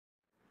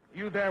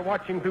You there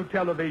watching through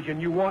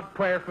television, you want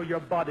prayer for your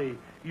body.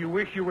 You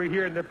wish you were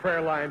here in the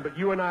prayer line, but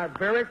you and I are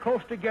very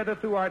close together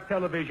through our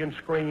television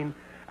screen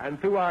and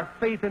through our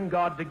faith in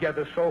God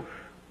together. So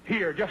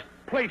here, just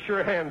place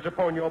your hands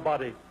upon your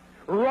body,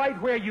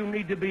 right where you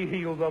need to be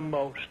healed the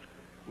most.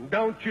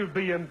 Don't you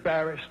be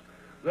embarrassed.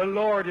 The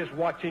Lord is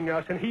watching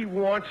us, and He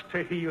wants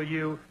to heal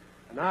you.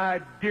 And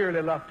I'd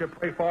dearly love to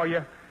pray for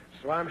you.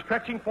 So I'm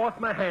stretching forth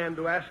my hand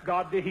to ask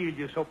God to heal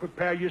you. So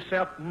prepare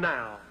yourself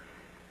now.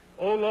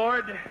 Oh,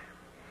 Lord,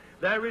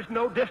 there is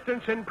no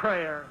distance in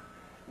prayer.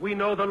 We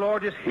know the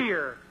Lord is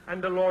here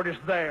and the Lord is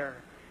there.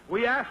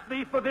 We ask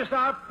Thee for this,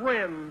 our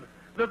friend,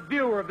 the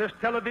viewer of this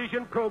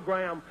television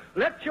program.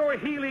 Let Your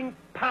healing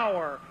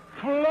power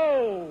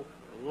flow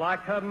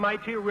like a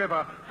mighty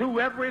river through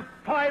every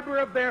fiber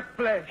of their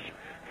flesh.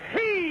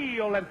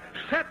 Heal and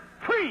set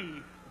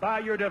free by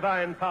Your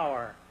divine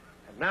power.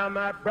 And now,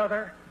 my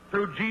brother,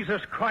 through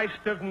Jesus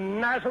Christ of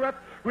Nazareth,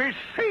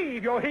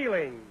 receive your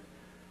healing.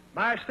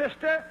 My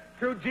sister,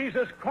 through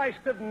Jesus Christ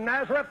of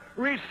Nazareth,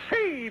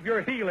 receive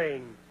your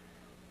healing.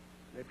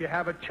 If you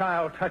have a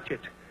child, touch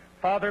it.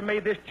 Father, may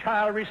this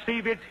child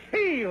receive its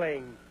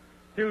healing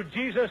through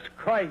Jesus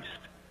Christ,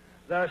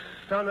 the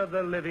Son of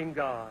the living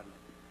God.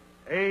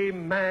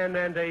 Amen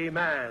and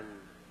amen.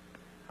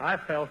 I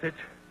felt it,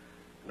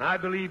 and I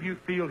believe you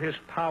feel His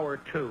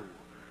power too.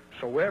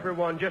 So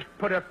everyone, just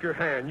put up your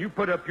hand. You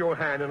put up your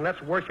hand, and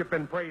let's worship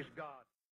and praise God.